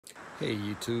Hey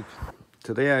YouTube,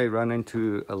 today I run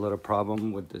into a little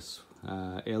problem with this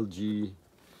LG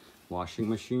washing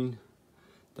machine.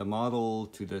 The model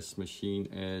to this machine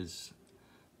is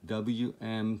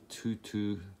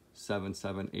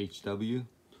WM2277HW.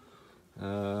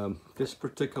 This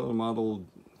particular model,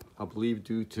 I believe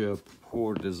due to a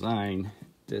poor design,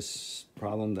 this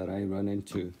problem that I run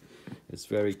into is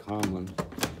very common.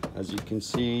 As you can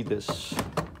see, this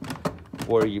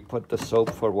where you put the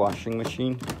soap for washing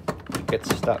machine, it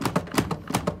gets stuck,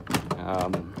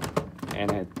 and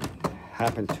it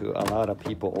happened to a lot of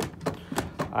people.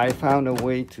 I found a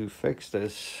way to fix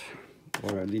this,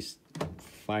 or at least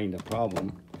find a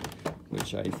problem,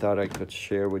 which I thought I could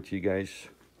share with you guys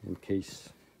in case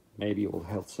maybe it will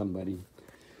help somebody.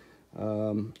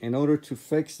 In order to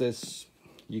fix this,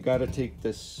 you got to take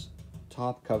this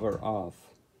top cover off.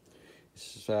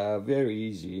 It's very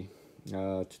easy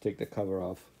to take the cover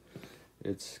off.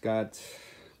 It's got a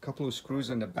couple of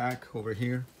screws in the back over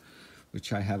here,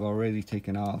 which I have already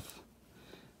taken off,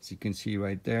 as you can see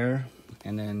right there,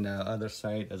 and then the other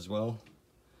side as well.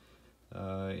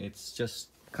 It's just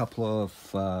a couple of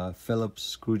Phillips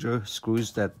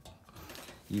screws that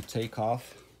you take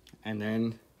off, and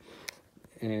then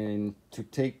to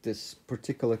take this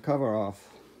particular cover off,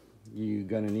 you're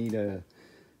gonna need a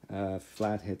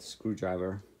flathead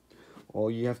screwdriver. All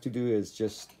you have to do is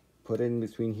just put it in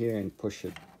between here and push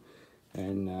it,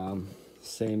 and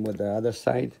same with the other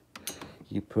side.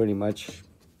 You pretty much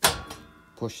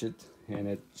push it and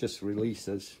it just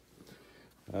releases.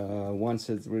 Once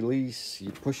it's released,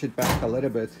 you push it back a little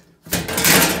bit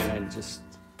and it just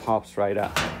pops right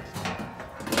up.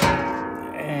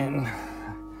 And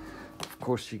of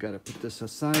course you got to put this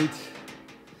aside.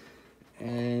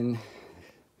 And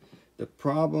the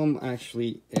problem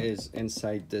actually is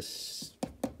inside this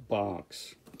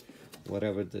box,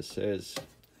 whatever this is.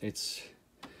 It's,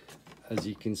 as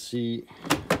you can see,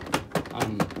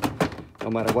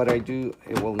 no matter what I do,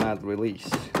 it will not release.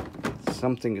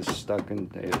 Something is stuck in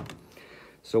there.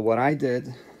 So what I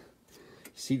did,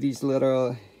 see these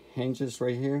little hinges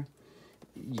right here?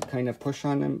 You kind of push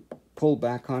on them, pull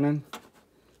back on them,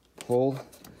 pull,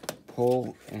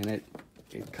 and it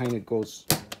kind of goes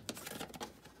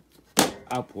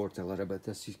upward a little bit.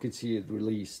 As you can see, it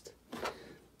released.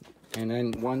 And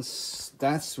then once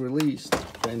that's released,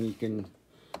 then you can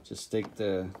just take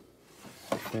the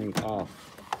thing off.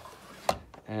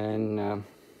 And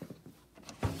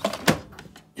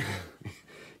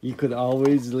you could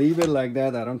always leave it like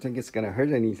that. I don't think it's gonna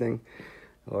hurt anything,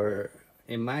 or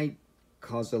it might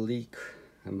cause a leak,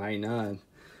 it might not,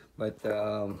 but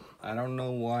I don't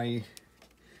know why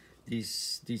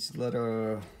these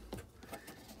little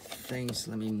things.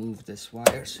 Let me move this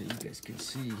wire so you guys can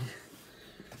see.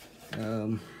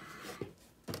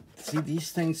 See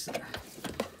these things,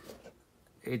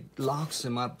 it locks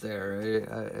them up there.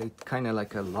 It kind of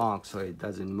like a lock, so it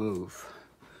doesn't move.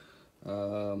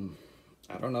 I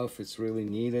don't know if it's really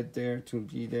needed there to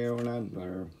be there or not,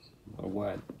 or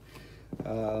what.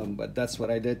 But that's what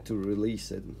I did to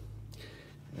release it.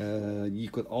 You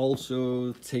could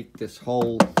also take this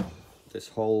whole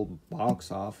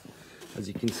box off. As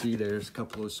you can see, there's a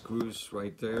couple of screws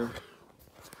right there,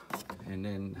 and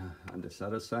then on this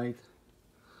other side.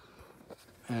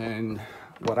 And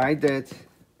what I did,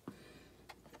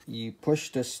 you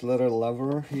push this little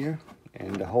lever here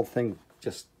and the whole thing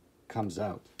just comes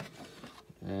out.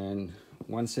 And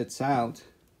once it's out,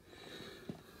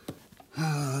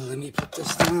 let me put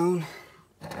this down.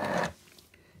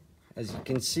 As you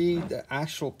can see, the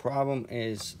actual problem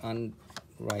is on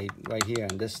right here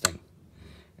on this thing.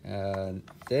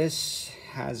 This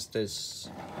has this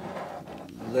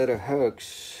little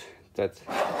hooks that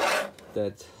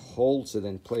holds it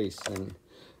in place, and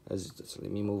let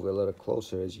me move a little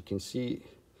closer. As you can see,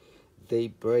 they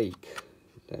break.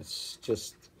 That's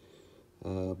just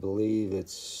believe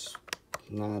it's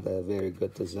not a very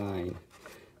good design.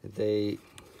 They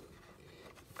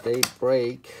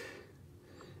break,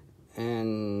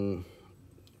 and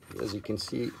as you can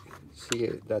see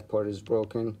that part is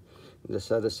broken. This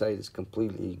other side is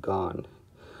completely gone.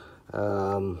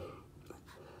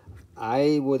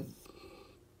 I would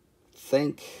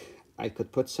think I could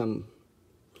put some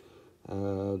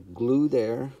glue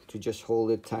there to just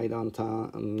hold it tight on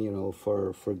top, you know,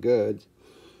 for good,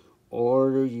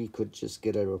 or you could just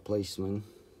get a replacement.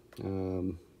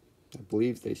 I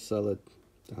believe they sell it,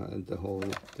 this whole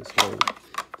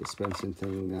dispensing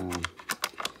thing,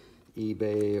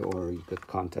 eBay, or you could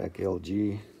contact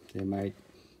LG. They might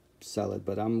sell it,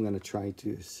 but I'm gonna try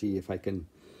to see if I can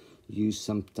use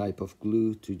some type of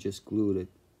glue to just glue it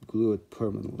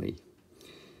permanently.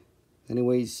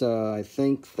 Anyways, I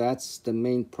think that's the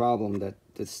main problem, that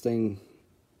this thing,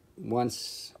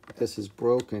 once this is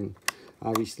broken,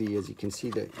 obviously, as you can see,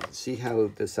 see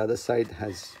how this other side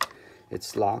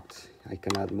it's locked. I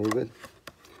cannot move it.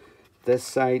 This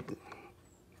side,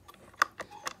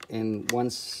 and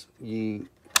once you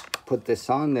put this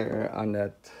on there, on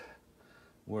that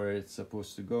where it's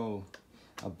supposed to go,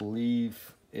 I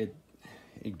believe it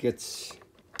gets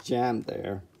jammed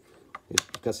there.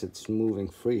 Because it's moving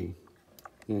free,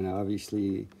 you know.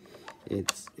 Obviously,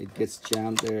 it gets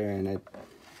jammed there and it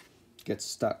gets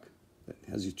stuck.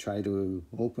 As you try to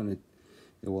open it,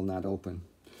 it will not open.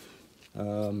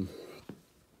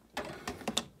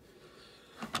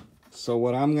 So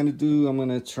what I'm gonna do, I'm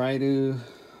gonna try to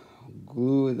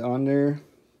glue it on there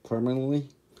permanently.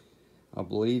 I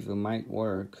believe it might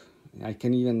work. I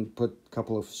can even put a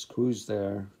couple of screws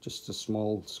there, just a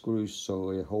small screws,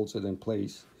 so it holds it in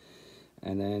place,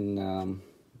 and then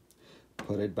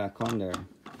put it back on there.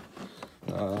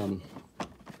 To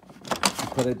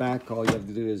put it back, all you have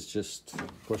to do is just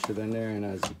push it in there, and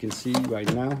as you can see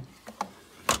right now,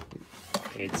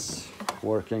 it's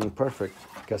working perfect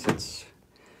because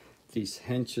these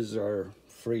hinges are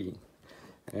free.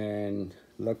 And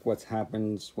look what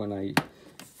happens when I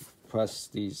press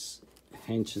these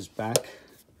hinges back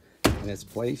in its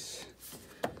place,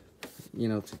 you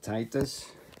know, to tighten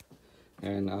this,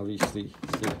 and obviously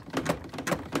see,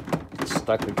 it's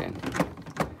stuck again.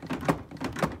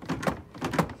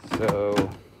 So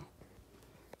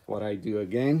what I do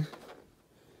again,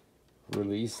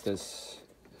 release this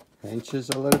hinges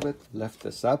a little bit, lift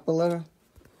this up a little,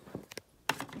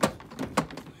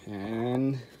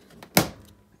 and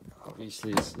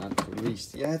obviously it's not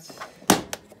released yet.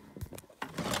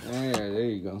 There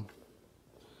you go.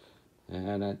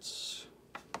 And it's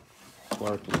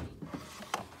working.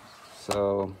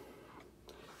 So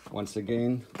once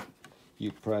again,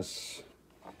 you press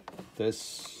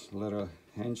this little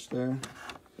hinge there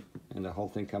and the whole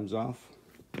thing comes off.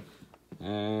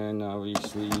 And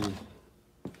obviously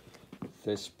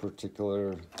this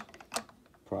particular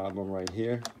problem right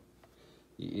here,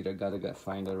 you either gotta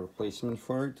find a replacement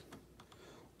for it,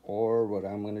 or what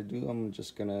I'm gonna do, I'm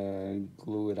just gonna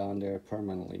glue it on there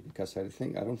permanently, because I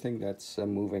don't think that's a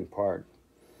moving part.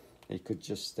 It could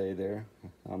just stay there.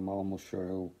 I'm almost sure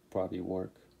it'll probably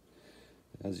work.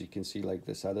 As you can see, like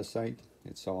this other side,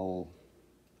 it's all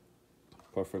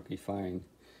perfectly fine.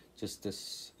 Just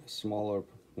this smaller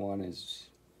one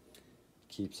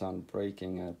keeps on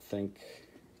breaking. I think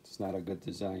it's not a good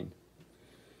design.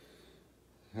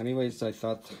 Anyways, I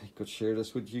thought I could share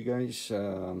this with you guys.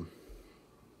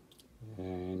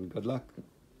 And good luck.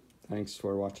 Thanks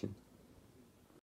for watching.